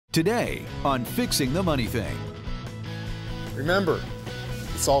Today on Fixing the Money Thing. Remember,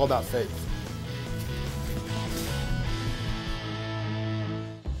 it's all about faith.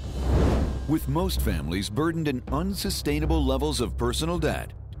 With most families burdened in unsustainable levels of personal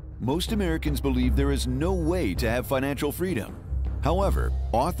debt, most Americans believe there is no way to have financial freedom. However,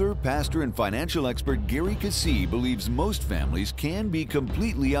 author, pastor, and financial expert Gary Keesee believes most families can be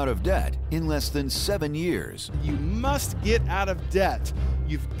completely out of debt in less than 7 years. You must get out of debt.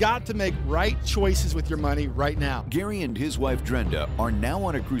 You've got to make right choices with your money right now. Gary and his wife Drenda are now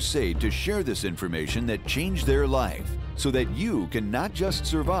on a crusade to share this information that changed their life so that you can not just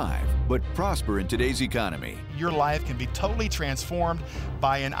survive, but prosper in today's economy. Your life can be totally transformed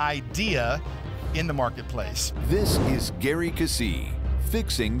by an idea in the marketplace. This is Gary Keesee,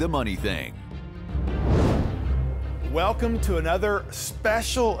 Fixing the Money Thing. Welcome to another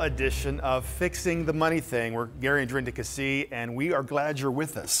special edition of Fixing the Money Thing. We're Gary and Drenda Keesee, and we are glad you're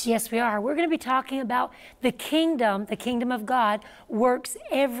with us. Yes, we are. We're going to be talking about the kingdom of God works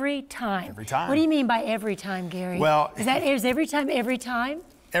every time. Every time. What do you mean by every time, Gary? Well, is every time every time?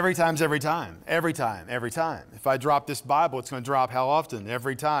 Every time's every time. Every time, every time. If I drop this Bible, it's going to drop how often?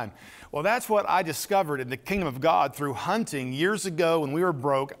 Every time. Well, that's what I discovered in the kingdom of God through hunting. Years ago when we were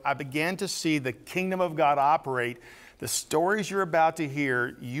broke, I began to see the kingdom of God operate. The stories you're about to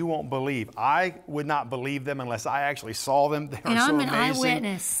hear, you won't believe. I would not believe them unless I actually saw them. They are so amazing. And I'm an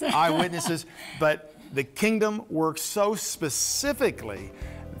eyewitness. Eyewitnesses. But the kingdom works so specifically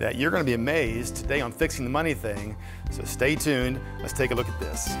that you're going to be amazed today on Fixing the Money Thing. So stay tuned. Let's take a look at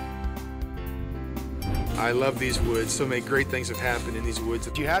this. I love these woods. So many great things have happened in these woods.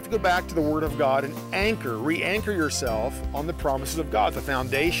 You have to go back to the Word of God and re-anchor yourself on the promises of God. The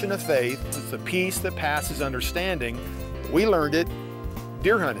foundation of faith, it's the peace that passes understanding. We learned it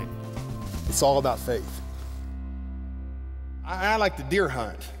deer hunting. It's all about faith. I like to deer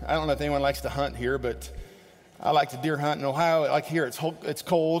hunt. I don't know if anyone likes to hunt here, but I like to deer hunt in Ohio. Like here, it's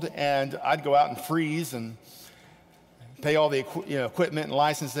cold, and I'd go out and freeze and pay all the equipment and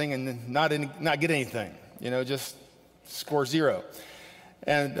licensing, and then not get anything. Just score zero.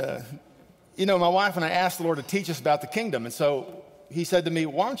 And my wife and I asked the Lord to teach us about the kingdom, and so He said to me,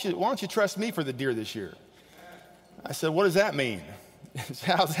 "Why don't you trust me for the deer this year?" I said, "What does that mean?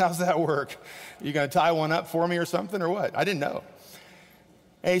 How's that work? You going to tie one up for me or something, or what?" I didn't know.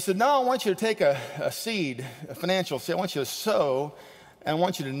 And He said, "No, I want you to take a seed, a financial seed. I want you to sow, and I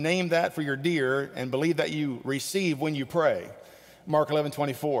want you to name that for your deer and believe that you receive when you pray." Mark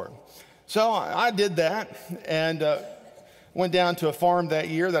 11:24. So I did that and went down to a farm that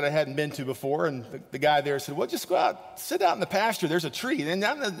year that I hadn't been to before. And the guy there said, "Well, just go out, sit out in the pasture. There's a tree." And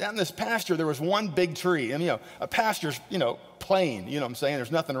down in this pasture, there was one big tree. And, a pasture's, plain, what I'm saying?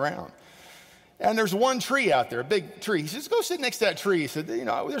 There's nothing around. And there's one tree out there, a big tree. He says, "Go sit next to that tree." He said,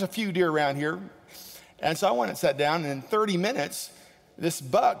 "There's a few deer around here." And so I went and sat down, and in 30 minutes, this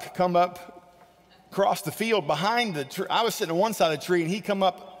buck come up across the field behind the tree. I was sitting on one side of the tree, and he come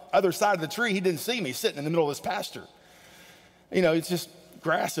up other side of the tree. He didn't see me sitting in the middle of this pasture. It's just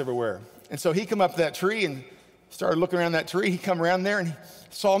grass everywhere. And so he come up to that tree and started looking around that tree. He come around there, and he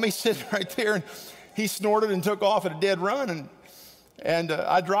saw me sitting right there, and he snorted and took off at a dead run. And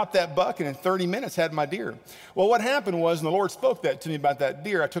I dropped that buck, and in 30 minutes had my deer. Well, what happened was, and the Lord spoke that to me about that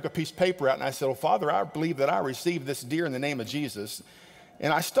deer, I took a piece of paper out, and I said, "Well, Father, I believe that I received this deer in the name of Jesus."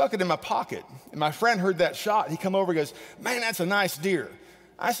 And I stuck it in my pocket. And my friend heard that shot. He come over and goes, "Man, that's a nice deer."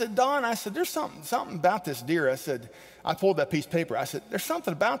 I said, "Don," I said, "there's something about this deer." I said, I pulled that piece of paper. I said, "There's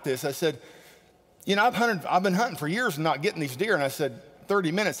something about this." I said, I've been hunting for years and not getting these deer. And I said,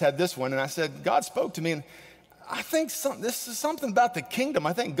 30 minutes had this one. And I said, God spoke to me, and I think this is something about the kingdom.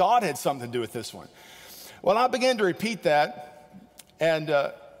 I think God had something to do with this one. Well, I began to repeat that, and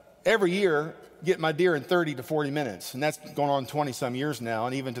every year get my deer in 30 to 40 minutes. And that's going on 20 some years now,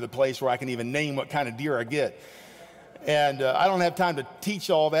 and even to the place where I can even name what kind of deer I get. And I don't have time to teach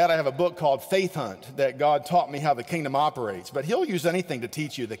all that. I have a book called Faith Hunt that God taught me how the kingdom operates. But He'll use anything to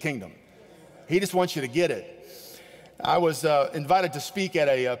teach you the kingdom. He just wants you to get it. I was invited to speak at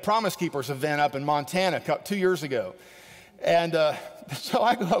a Promise Keepers event up in Montana 2 years ago. And so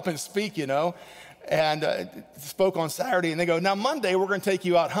I go up and speak, and spoke on Saturday. And they go, "Now Monday we're going to take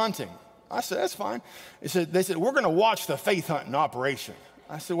you out hunting." I said, "That's fine." They said, "We're going to watch the faith hunt in operation."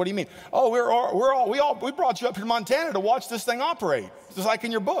 I said, "What do you mean?" "Oh, we brought you up here to Montana to watch this thing operate, just like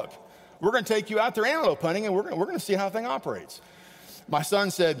in your book. We're going to take you out there antelope hunting, and we're going to see how the thing operates." My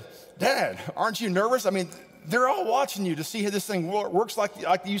son said, "Dad, aren't you nervous? I mean, they're all watching you to see how this thing works like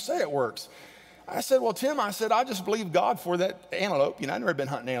you say it works." I said, "Well, Tim," I said, "I just believe God for that antelope. I've never been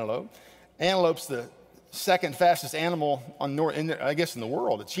hunting antelope. Antelope's second fastest animal on I guess in the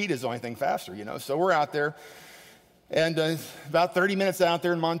world. A cheetah is the only thing faster, you know. So we're out there, and about 30 minutes out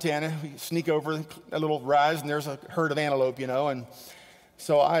there in Montana, we sneak over a little rise, and there's a herd of antelope, you know. And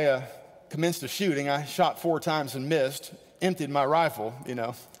so I commenced the shooting. I shot 4 times and missed, emptied my rifle, you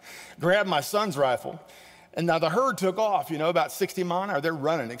know, grabbed my son's rifle. And now the herd took off, you know, about 60 miles an hour. They're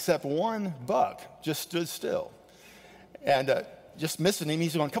running, except one buck just stood still. And just missing him,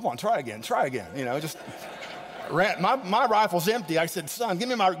 he's going, come on, try again, you know, just ran. My rifle's empty. I said, son, give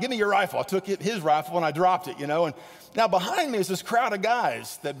me your rifle. I took his rifle and I dropped it, you know. And now behind me is this crowd of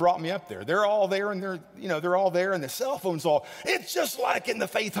guys that brought me up there. They're all there, and they're all there, and the cell phone's all, it's just like in the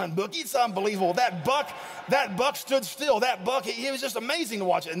Faith Hunt book. It's unbelievable. That buck stood still. That buck, it was just amazing to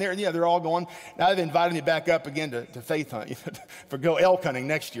watch it. And they're all going. Now they've invited me back up again to Faith Hunt, for go elk hunting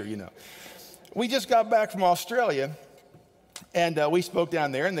next year, you know. We just got back from Australia, and we spoke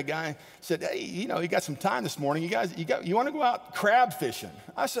down there, and the guy said, hey, you know, you got some time this morning. You want to go out crab fishing?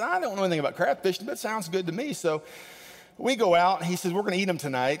 I said, I don't know anything about crab fishing, but it sounds good to me. So we go out, and he says, we're going to eat them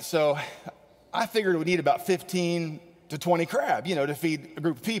tonight. So I figured we'd eat about 15 to 20 crab, you know, to feed a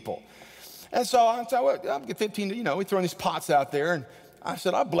group of people. And so I thought, well, I'll get 15, you know, we throw these pots out there. And I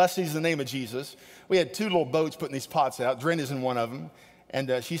said, I bless these in the name of Jesus. We had 2 little boats putting these pots out. Drenda's in one of them.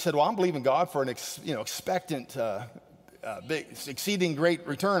 And she said, well, I'm believing God for an expectant, big, exceeding great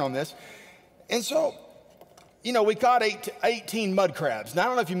return on this. And so, you know, we caught 18 mud crabs. Now, I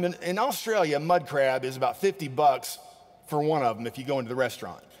don't know if you've been, in Australia, mud crab is about $50 for one of them if you go into the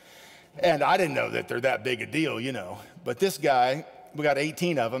restaurant. And I didn't know that they're that big a deal, you know. But this guy, we got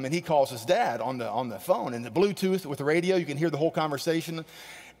 18 of them, and he calls his dad on the phone. And the Bluetooth with the radio, you can hear the whole conversation.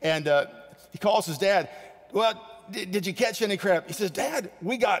 And he calls his dad, well, did you catch any crab? He says, Dad,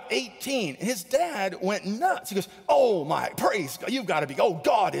 we got 18. His dad went nuts. He goes, oh my, praise God, you've got to be, oh,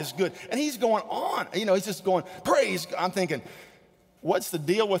 God is good. And he's going on, you know, he's just going, praise God. I'm thinking, what's the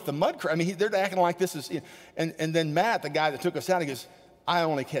deal with the mud crab? I mean, they're acting like this is, and then Matt, the guy that took us out, he goes, I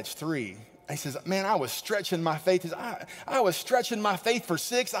only catch 3. He says, man, I was stretching my faith. He says, I was stretching my faith for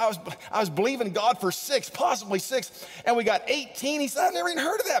 6. I was believing God for 6, possibly 6. And we got 18. He said, I've never even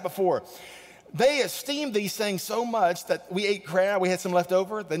heard of that before. They esteemed these things so much that we ate crab. We had some left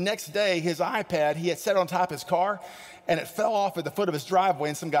over. The next day, his iPad, he had set it on top of his car, and it fell off at the foot of his driveway,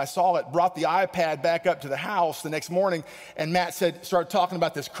 and some guy saw it, brought the iPad back up to the house the next morning, and Matt started talking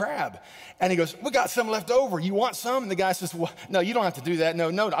about this crab. And he goes, we got some left over. You want some? And the guy says, well, no, you don't have to do that.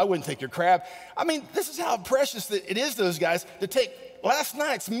 No, I wouldn't take your crab. I mean, this is how precious it is to those guys to take last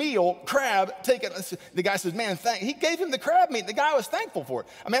night's meal, crab, take it. The guy says, man, he gave him the crab meat. The guy was thankful for it.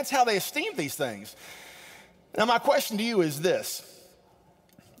 I mean, that's how they esteem these things. Now, my question to you is this.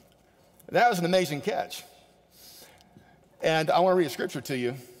 That was an amazing catch. And I want to read a scripture to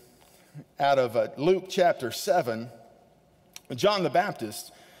you out of Luke chapter 7. John the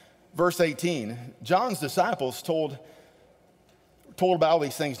Baptist, verse 18. John's disciples told about all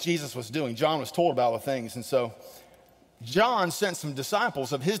these things Jesus was doing. John was told about all the things. And so John sent some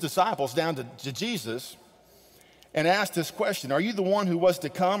disciples of his disciples down to Jesus and asked this question, are you the one who was to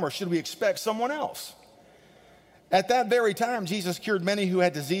come, or should we expect someone else? At that very time, Jesus cured many who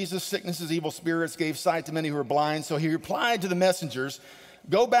had diseases, sicknesses, evil spirits, gave sight to many who were blind. So he replied to the messengers,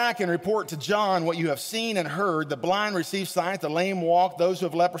 go back and report to John what you have seen and heard. The blind receive sight, the lame walk, those who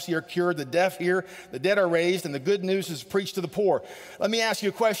have leprosy are cured, the deaf hear, the dead are raised, and the good news is preached to the poor. Let me ask you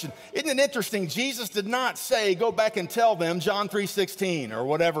a question. Isn't it interesting? Jesus did not say, go back and tell them John 3:16 or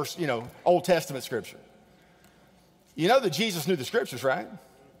whatever, you know, Old Testament scripture. You know that Jesus knew the scriptures, right?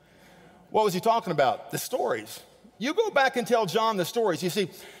 What was he talking about? The stories. You go back and tell John the stories. You see,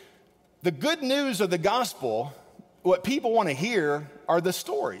 the good news of the gospel, what people want to hear are the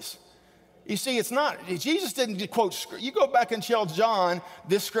stories. You see, it's not, Jesus didn't quote, you go back and tell John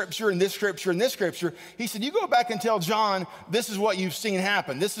this scripture and this scripture and this scripture. He said, you go back and tell John, this is what you've seen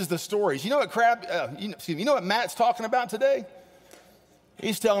happen. This is the stories. You know what you know what Matt's talking about today?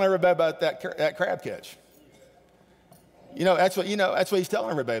 He's telling everybody about that crab catch. That's what he's telling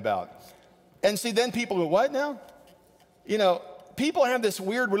everybody about. And see, then people go, what now? You know, people have this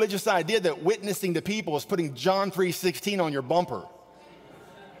weird religious idea that witnessing to people is putting John 3:16 on your bumper.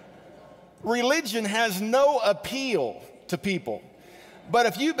 Religion has no appeal to people. But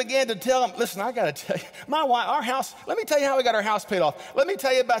if you began to tell them, listen, I got to tell you, my wife, our house, let me tell you how we got our house paid off. Let me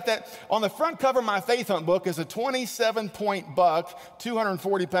tell you about that. On the front cover of my Faith Hunt book is a 27-point buck,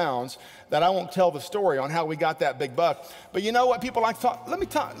 240 pounds, that I won't tell the story on how we got that big buck. But you know what people like to talk, let me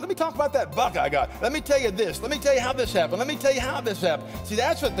talk about that buck I got. Let me tell you this. Let me tell you how this happened. Let me tell you how this happened. See,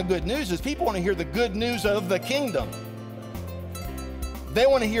 that's what the good news is. People want to hear the good news of the kingdom. They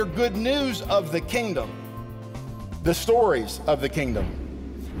want to hear good news of the kingdom. the stories of the kingdom.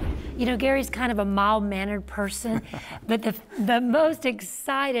 You know, Gary's kind of a mild-mannered person, but the most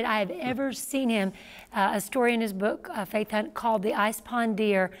excited I have ever seen him, a story in his book, Faith Hunt, called The Ice Pond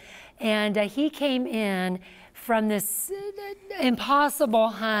Deer, and he came in from this impossible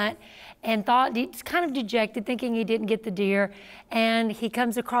hunt and thought, he's kind of dejected, thinking he didn't get the deer, and he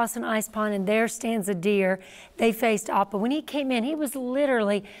comes across an ice pond, and there stands a deer. They faced off, but when he came in, he was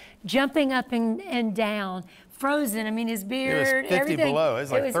literally jumping up and down, frozen. I mean, his beard, it was 50 everything. below. It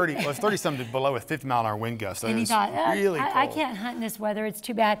was like 30. It was 30-something below with 50-mile-an-hour wind gusts. So and it he was thought, really cold. I can't hunt in this weather. It's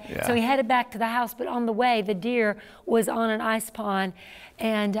too bad. Yeah. So he headed back to the house, but on the way, the deer was on an ice pond,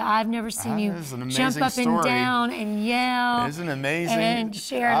 and I've never seen you jump up and down and yell. Isn't it amazing? And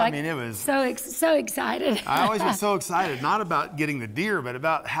share. I mean, it was so excited. I always get so excited, not about getting the deer, but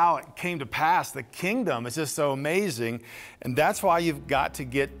about how it came to pass. The kingdom is just so amazing, and that's why you've got to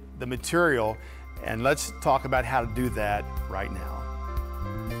get the material. And let's talk about how to do that right now.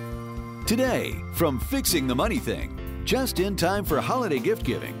 Today, from Fixing the Money Thing, just in time for holiday gift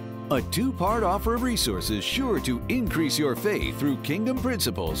giving, a two-part offer of resources sure to increase your faith through kingdom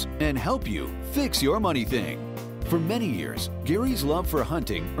principles and help you fix your money thing. For many years, Gary's love for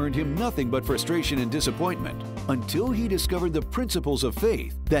hunting earned him nothing but frustration and disappointment until he discovered the principles of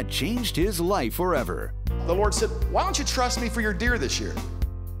faith that changed his life forever. The Lord said, why don't you trust me for your deer this year?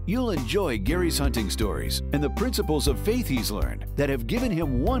 You'll enjoy Gary's hunting stories and the principles of faith he's learned that have given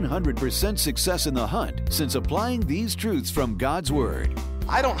him 100% success in the hunt since applying these truths from God's Word.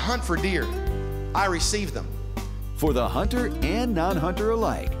 I don't hunt for deer, I receive them. For the hunter and non-hunter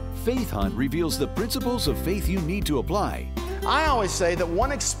alike, Faith Hunt reveals the principles of faith you need to apply. I always say that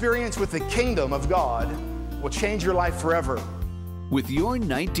one experience with the kingdom of God will change your life forever. With your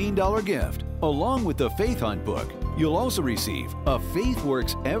 $19 gift, along with the Faith Hunt book, you'll also receive a Faith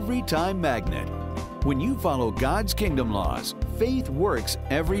Works Every Time magnet. When you follow God's kingdom laws, faith works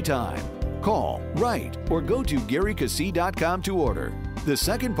every time. Call, write, or go to GaryKassy.com to order. The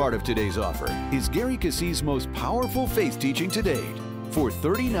second part of today's offer is Gary Kassy's most powerful faith teaching to date. For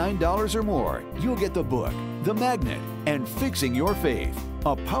 $39 or more, you'll get the book, the magnet, and Fixing Your Faith,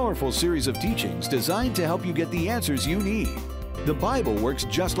 a powerful series of teachings designed to help you get the answers you need. The Bible works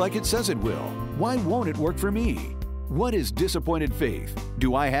just like it says it will. Why won't it work for me? What is disappointed faith?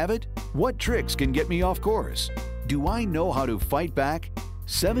 Do I have it? What tricks can get me off course? Do I know how to fight back?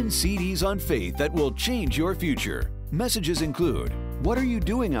 7 CDs on faith that will change your future. Messages include, what are you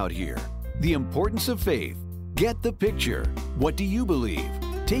doing out here? The importance of faith. Get the picture. What do you believe?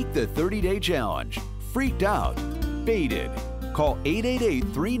 Take the 30-day challenge. Freaked out. Baited. Call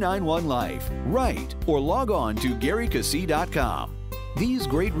 888-391-LIFE. Write or log on to GaryKassy.com. These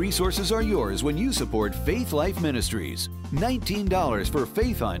great resources are yours when you support Faith Life Ministries. $19 for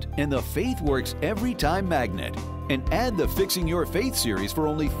Faith Hunt and the Faith Works Every Time magnet. And add the Fixing Your Faith series for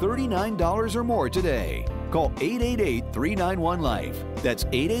only $39 or more today. Call 888-391-LIFE. That's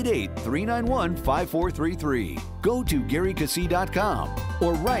 888-391-5433. Go to GaryKassy.com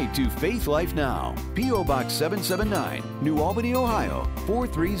or write to Faith Life Now, P.O. Box 779, New Albany, Ohio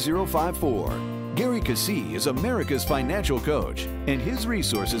 43054. Gary Kassy is America's financial coach, and his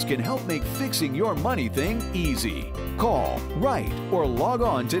resources can help make fixing your money thing easy. Call, write, or log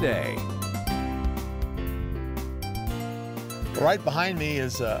on today. Right behind me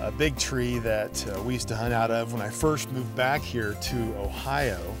is a big tree that we used to hunt out of when I first moved back here to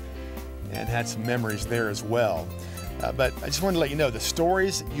Ohio, and had some memories there as well. But I just wanted to let you know, the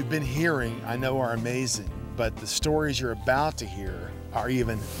stories you've been hearing I know are amazing, but the stories you're about to hear are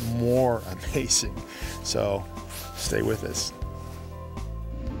even more amazing. So stay with us.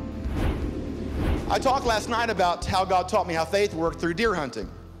 I talked last night about how God taught me how faith worked through deer hunting.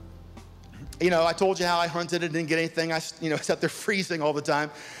 You know, I told you how I hunted and didn't get anything. I sat there freezing all the time.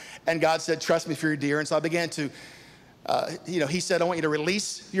 And God said, trust me for your deer. And so I began to, he said, I want you to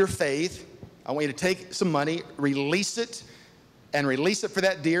release your faith. I want you to take some money, release it, and release it for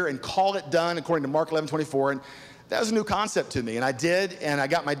that deer and call it done according to Mark 11:24. And that was a new concept to me. And I did, and I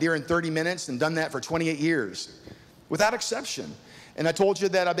got my deer in 30 minutes and done that for 28 years without exception. And I told you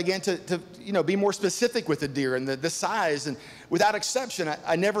that I began to be more specific with the deer and the size. And without exception,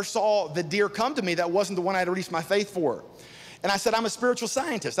 I never saw the deer come to me that wasn't the one I had released my faith for. And I said, I'm a spiritual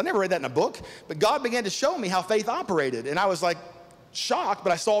scientist. I never read that in a book, but God began to show me how faith operated. And I was like shocked,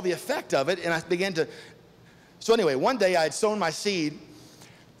 but I saw the effect of it, and I began to. So anyway, one day I had sown my seed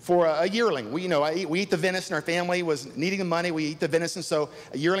for a yearling. We eat the venison. Our family was needing the money. We eat the venison, so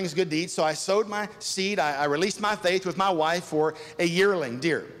a yearling is good to eat. So I sowed my seed. I released my faith with my wife for a yearling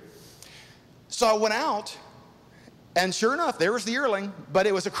deer. So I went out, and sure enough, there was the yearling, but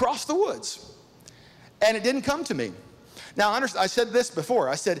it was across the woods. and it didn't come to me. Now, I said this before.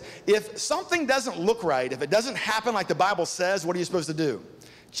 I said, if something doesn't look right, if it doesn't happen like the Bible says, what are you supposed to do?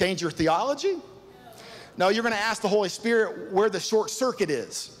 Change your theology? No, you're going to ask the Holy Spirit where the short circuit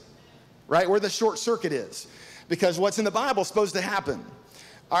is, right? Where the short circuit is. Because what's in the Bible is supposed to happen.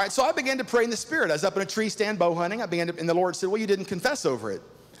 All right, so I began to pray in the Spirit. I was up in a tree stand bow hunting. And the Lord said, well, you didn't confess over it.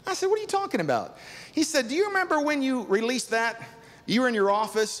 I said, what are you talking about? He said, do you remember when you released that? You were in your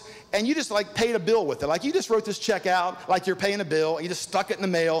office and you just like paid a bill with it. Like you just wrote this check out like you're paying a bill and you just stuck it in the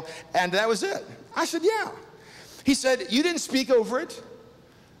mail and that was it. I said, yeah. He said, you didn't speak over it?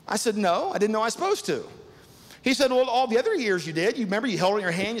 I said, no, I didn't know I was supposed to. He said, well, all the other years you did. You remember you held it in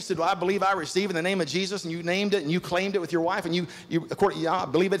your hand. You said, well, I believe I receive in the name of Jesus. And you named it and you claimed it with your wife. And I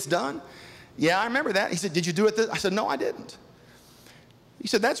believe it's done. Yeah, I remember that. He said, did you do it? I said, no, I didn't. He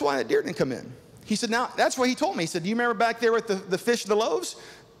said, that's why that deer didn't come in. He said, now, that's why he told me. He said, do you remember back there with the fish and the loaves?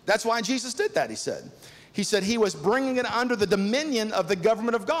 That's why Jesus did that, he said. He said he was bringing it under the dominion of the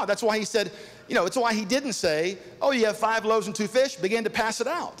government of God. That's why he said, it's why he didn't say, oh, you have 5 loaves and 2 fish, begin to pass it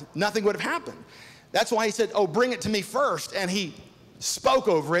out. Nothing would have happened. That's why he said, oh, bring it to me first. And he spoke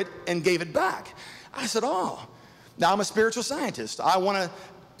over it and gave it back. I said, oh, now I'm a spiritual scientist. I want to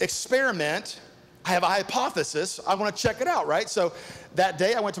experiment. I have a hypothesis. I want to check it out, right? So that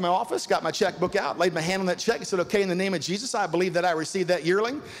day I went to my office, got my checkbook out, laid my hand on that check. I said, okay, in the name of Jesus, I believe that I received that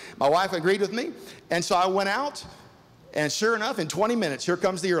yearling. My wife agreed with me. And so I went out, and sure enough, in 20 minutes, here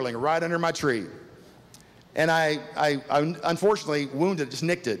comes the yearling right under my tree. And I unfortunately wounded it, just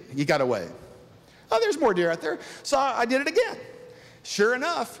nicked it. He got away. Oh, there's more deer out there. So I did it again. Sure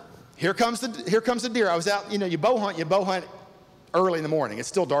enough, here comes the deer. I was out, you bow hunt early in the morning. It's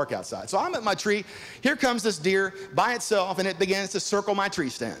still dark outside. So I'm at my tree. Here comes this deer by itself, and it begins to circle my tree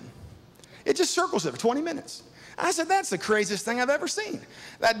stand. It just circles it for 20 minutes. I said, that's the craziest thing I've ever seen.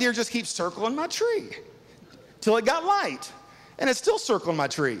 That deer just keeps circling my tree till it got light, and it's still circling my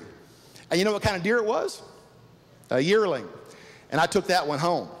tree. And you know what kind of deer it was? A yearling. And I took that one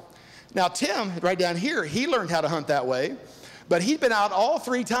home. Now, Tim, right down here, he learned how to hunt that way, but he'd been out all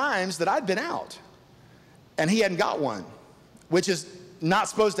 3 times that I'd been out, and he hadn't got one, which is not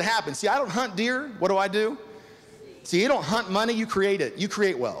supposed to happen. See, I don't hunt deer. What do? See, you don't hunt money, you create it. You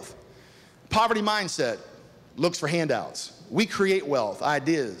create wealth. Poverty mindset looks for handouts. We create wealth,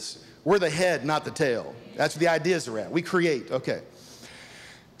 ideas. We're the head, not the tail. That's where the ideas are at. We create, okay.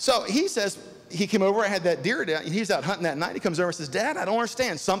 So he says, he came over, I had that deer down, he's out hunting that night. He comes over and says, Dad, I don't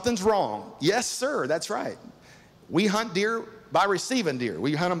understand. Something's wrong. Yes, sir, that's right. We hunt deer by receiving deer.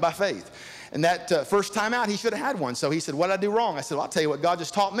 We hunt them by faith. And that first time out, he should have had one. So he said, what did I do wrong? I said, well, I'll tell you what God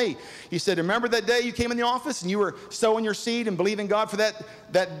just taught me. He said, remember that day you came in the office and you were sowing your seed and believing God for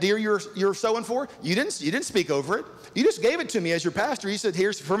that deer you're sowing for? You didn't speak over it. You just gave it to me as your pastor. You said,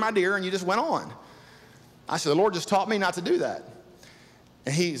 here's for my deer, and you just went on. I said, the Lord just taught me not to do that.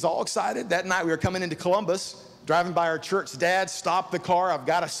 And he's all excited. That night we were coming into Columbus, driving by our church. Dad, stop the car. I've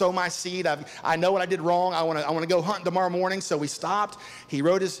got to sow my seed. I know what I did wrong. I want to go hunting tomorrow morning. So we stopped. He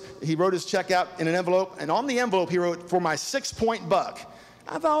wrote his check out in an envelope, and on the envelope he wrote, for my 6-point buck.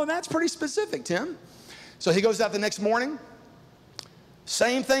 I thought, well, that's pretty specific, Tim. So he goes out the next morning.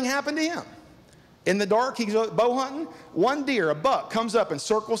 Same thing happened to him. In the dark, he goes bow hunting. One deer, a buck, comes up and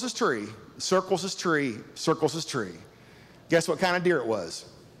circles his tree, circles his tree, circles his tree. Guess what kind of deer it was?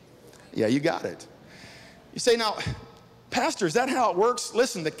 Yeah, you got it. You say, now, Pastor, is that how it works?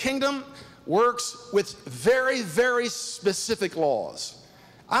 Listen, the kingdom works with very, very specific laws.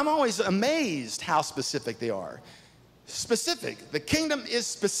 I'm always amazed how specific they are. Specific. The kingdom is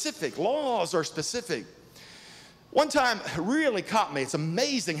specific. Laws are specific. One time really caught me. It's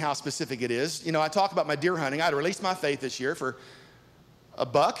amazing how specific it is. I talk about my deer hunting. I'd released my faith this year for a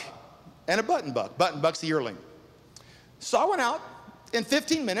buck and a button buck. Button buck's a yearling. So I went out. In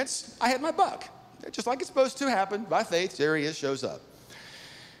 15 minutes, I had my buck. Just like it's supposed to happen, by faith, there he is, shows up.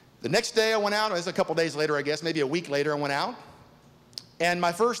 The next day I went out, it was a couple days later, I guess, maybe a week later I went out. And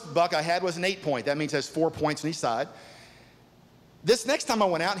my first buck I had was an 8-point. That means it has 4 points on each side. This next time I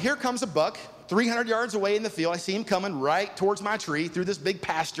went out, here comes a buck, 300 yards away in the field. I see him coming right towards my tree through this big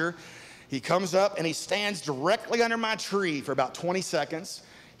pasture. He comes up and he stands directly under my tree for about 20 seconds.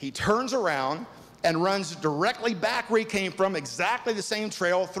 He turns around and runs directly back where he came from, exactly the same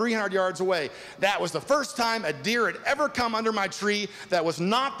trail, 300 yards away. That was the first time a deer had ever come under my tree that was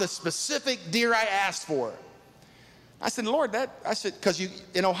not the specific deer I asked for. I said, Lord, because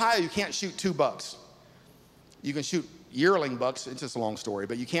in Ohio, you can't shoot 2 bucks. You can shoot yearling bucks, it's just a long story,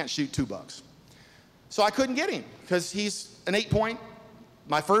 but you can't shoot 2 bucks. So I couldn't get him because he's an 8-point.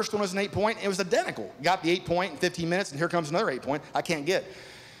 My first one was an 8-point. It was identical. Got the 8-point in 15 minutes, and here comes another 8-point I can't get.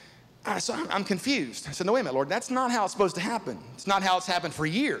 So I'm confused. I said, no, wait a minute, Lord, that's not how it's supposed to happen. It's not how it's happened for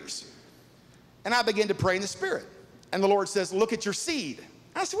years. And I began to pray in the Spirit. And the Lord says, look at your seed.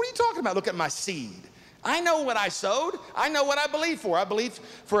 I said, what are you talking about? Look at my seed. I know what I sowed. I know what I believe for. I believe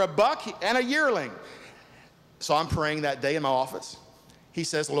for a buck and a yearling. So I'm praying that day in my office. He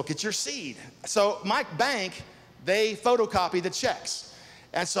says, look at your seed. So my bank, they photocopy the checks.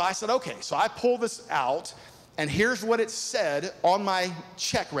 And so I said, okay. So I pulled this out, and here's what it said on my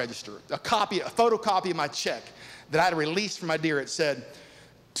check register, a photocopy of my check that I had released from my deer. It said,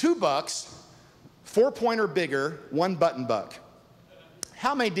 2 bucks, 4-pointer bigger, 1 button buck.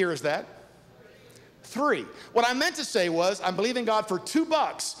 How many deer is that? 3. What I meant to say was, I'm believing God for 2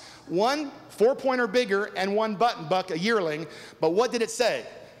 bucks, 1 4-pointer bigger, and 1 button buck, a yearling. But what did it say?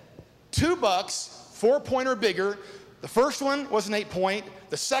 2 bucks, 4-pointer bigger. The first one was an 8-point.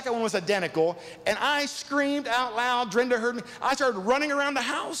 The second one was identical. And I screamed out loud. Drenda heard me. I started running around the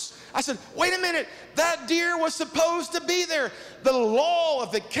house. I said, wait a minute. That deer was supposed to be there. The law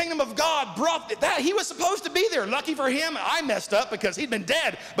of the kingdom of God brought that. He was supposed to be there. Lucky for him, I messed up because he'd been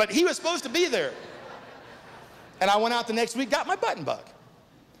dead. But he was supposed to be there. And I went out the next week, got my button buck.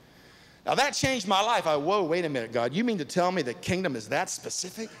 Now that changed my life. Whoa, wait a minute, God. You mean to tell me the kingdom is that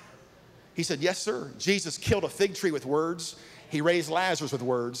specific? He said, yes, sir. Jesus killed a fig tree with words. He raised Lazarus with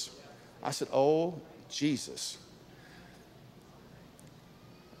words. I said, oh, Jesus.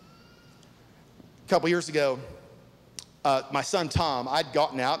 A couple years ago, my son Tom, I'd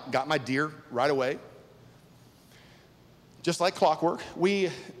gotten out, got my deer right away. Just like clockwork.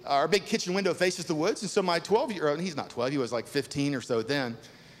 Our big kitchen window faces the woods, and so my 12-year-old, he's not 12, he was like 15 or so then,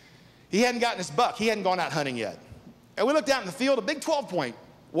 he hadn't gotten his buck. He hadn't gone out hunting yet. And we looked out in the field, a big 12-point,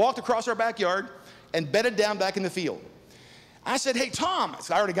 walked across our backyard, and bedded down back in the field. I said, hey, Tom,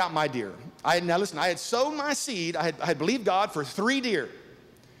 I already got my deer. Now listen, I had sown my seed. I had believed God for 3 deer.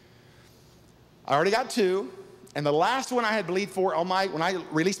 I already got 2, and the last one I had believed for when I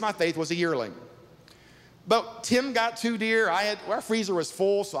released my faith was a yearling. But Tim got 2 deer. Our freezer was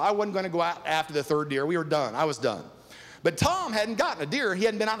full, so I wasn't going to go out after the 3rd deer. We were done. I was done. But Tom hadn't gotten a deer. He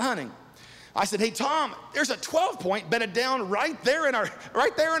hadn't been out hunting. I said, hey, Tom, there's a 12-point bedded down right there in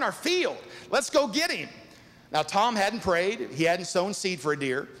our field. Let's go get him. Now, Tom hadn't prayed. He hadn't sown seed for a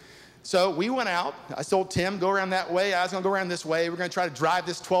deer. So we went out. I told Tim, go around that way. I was going to go around this way. We're going to try to drive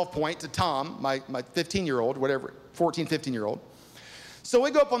this 12-point to Tom, my 15-year-old, whatever, 14, 15-year-old. So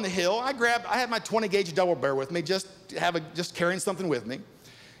we go up on the hill. I had my 20-gauge double barrel with me, just carrying something with me.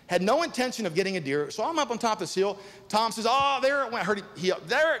 Had no intention of getting a deer. So I'm up on top of this hill. Tom says, oh, there it went. I heard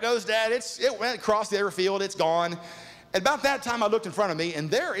there it goes, Dad. It went across the other field. It's gone. At about that time, I looked in front of me,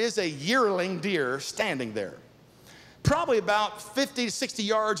 and there is a yearling deer standing there. Probably about 50 to 60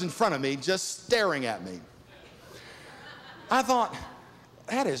 yards in front of me, just staring at me. I thought,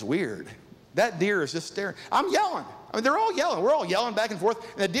 that is weird. That deer is just staring. I'm yelling. I mean, they're all yelling. We're all yelling back and forth,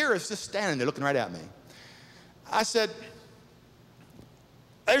 and the deer is just standing there looking right at me. I said,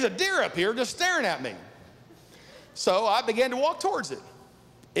 there's a deer up here just staring at me. So I began to walk towards it.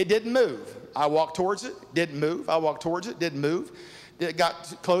 It didn't move. I walked towards it, didn't move. I walked towards it, didn't move. It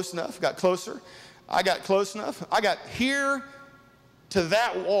got close enough, got closer. I got close enough. I got here to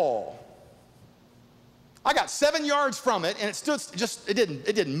that wall. I got 7 yards from it, and it stood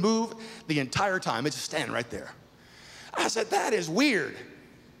it didn't move the entire time. It's just standing right there. I said, that is weird.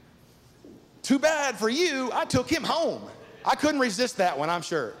 Too bad for you, I took him home. I couldn't resist that one, I'm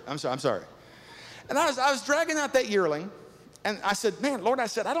sure. I'm sorry. And I was dragging out that yearling, and I said, man, Lord, I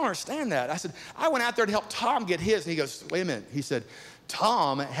don't understand that. I said, I went out there to help Tom get his, and he goes, wait a minute. He said,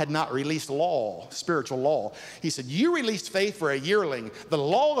 Tom had not released law, spiritual law. He said, you released faith for a yearling. The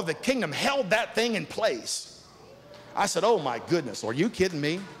law of the kingdom held that thing in place. I said, oh my goodness, are you kidding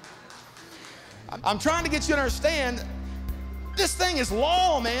me? I'm trying to get you to understand, this thing is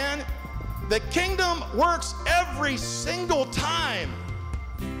law, man. The kingdom works every single time.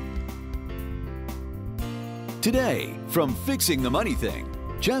 Today, from Fixing the Money Thing,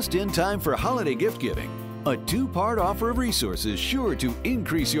 just in time for holiday gift giving, a 2-part offer of resources sure to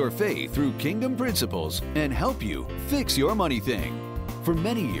increase your faith through kingdom principles and help you fix your money thing. For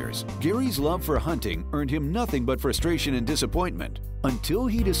many years, Gary's love for hunting earned him nothing but frustration and disappointment until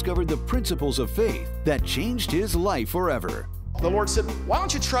he discovered the principles of faith that changed his life forever. The Lord said, why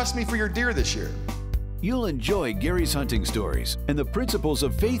don't you trust me for your deer this year? You'll enjoy Gary's hunting stories and the principles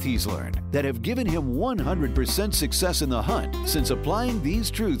of faith he's learned that have given him 100% success in the hunt since applying these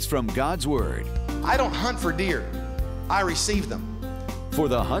truths from God's Word. I don't hunt for deer. I receive them. For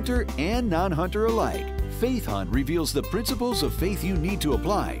the hunter and non-hunter alike, Faith Hunt reveals the principles of faith you need to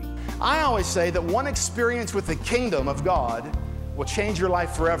apply. I always say that one experience with the kingdom of God will change your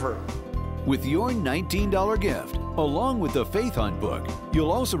life forever. With your $19 gift, along with the Faith Hunt book,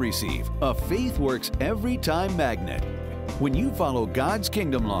 you'll also receive a Faith Works Every Time magnet. When you follow God's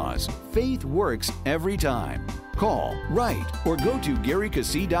kingdom laws, faith works every time. Call, write, or go to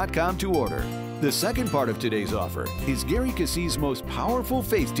GaryKassy.com to order. The second part of today's offer is Gary Kassy's most powerful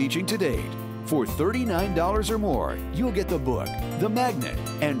faith teaching to date. For $39 or more, you'll get the book, the magnet,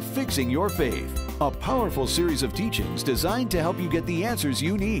 and Fixing Your Faith, a powerful series of teachings designed to help you get the answers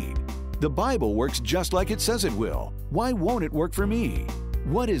you need. The Bible works just like it says it will. Why won't it work for me?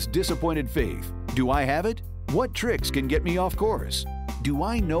 What is disappointed faith? Do I have it? What tricks can get me off course? Do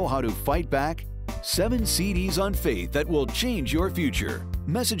I know how to fight back? 7 CDs on faith that will change your future.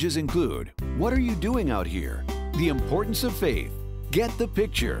 Messages include, What are you doing out here? The importance of faith. Get the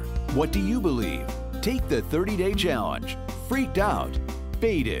picture. What do you believe? Take the 30-day challenge. Freaked out.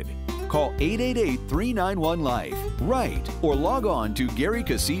 Faded. Call 888-391-LIFE. Write or log on to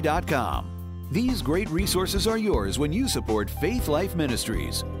GaryKassy.com. These great resources are yours when you support Faith Life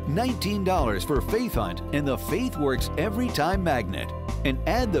Ministries. $19 for Faith Hunt and the Faith Works Every Time magnet. And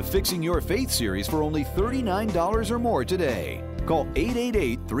add the Fixing Your Faith series for only $39 or more today. Call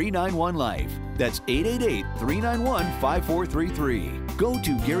 888-391-LIFE. That's 888-391-5433. Go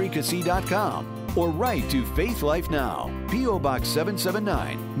to GaryKassy.com or write to Faith Life Now, P.O. Box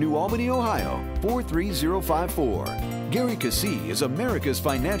 779, New Albany, Ohio 43054. Gary Kassy is America's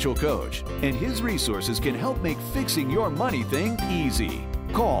financial coach, and his resources can help make fixing your money thing easy.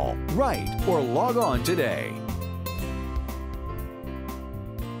 Call, write, or log on today.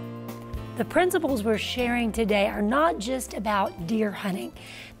 The principles we're sharing today are not just about deer hunting.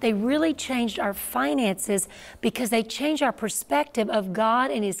 They really changed our finances because they changed our perspective of God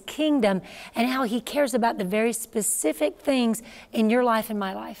and His kingdom and how He cares about the very specific things in your life and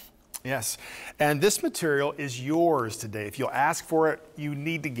my life. Yes, and this material is yours today. If you'll ask for it, you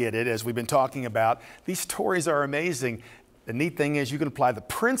need to get it, as we've been talking about. These stories are amazing. The neat thing is you can apply the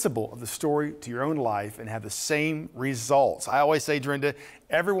principle of the story to your own life and have the same results. I always say, Drenda,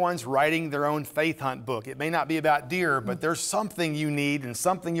 everyone's writing their own faith hunt book. It may not be about deer, but there's something you need and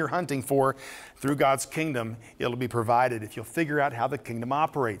something you're hunting for. Through God's kingdom, it'll be provided if you'll figure out how the kingdom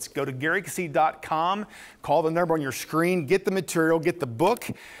operates. Go to GaryKassy.com, call the number on your screen, get the material, get the book,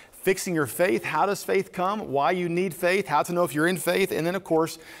 Fixing Your Faith, how does faith come, why you need faith, how to know if you're in faith, and then, of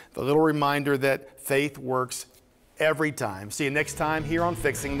course, the little reminder that faith works every time. See you next time here on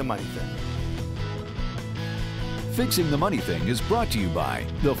Fixing the Money Thing. Fixing the Money Thing is brought to you by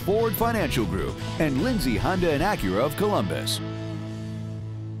the Ford Financial Group and Lindsay Honda and Acura of Columbus.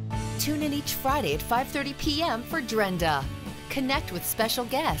 Tune in each Friday at 5:30 p.m. for Drenda. Connect with special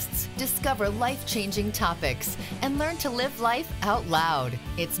guests, discover life-changing topics, and learn to live life out loud.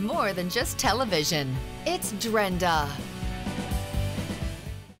 It's more than just television. It's Drenda.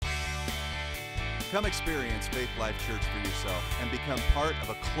 Come experience Faith Life Church for yourself and become part of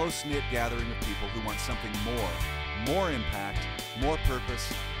a close-knit gathering of people who want something more impact, more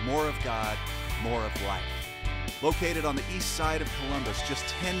purpose, more of God, more of life. Located on the east side of Columbus, just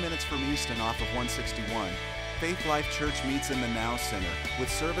 10 minutes from Easton off of 161, Faith Life Church meets in the Now Center with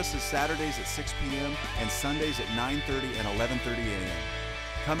services Saturdays at 6 p.m. and Sundays at 9:30 and 11:30 a.m.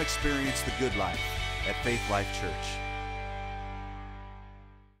 Come experience the good life at Faith Life Church.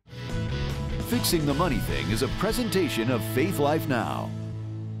 Fixing the Money Thing is a presentation of Faith Life Now.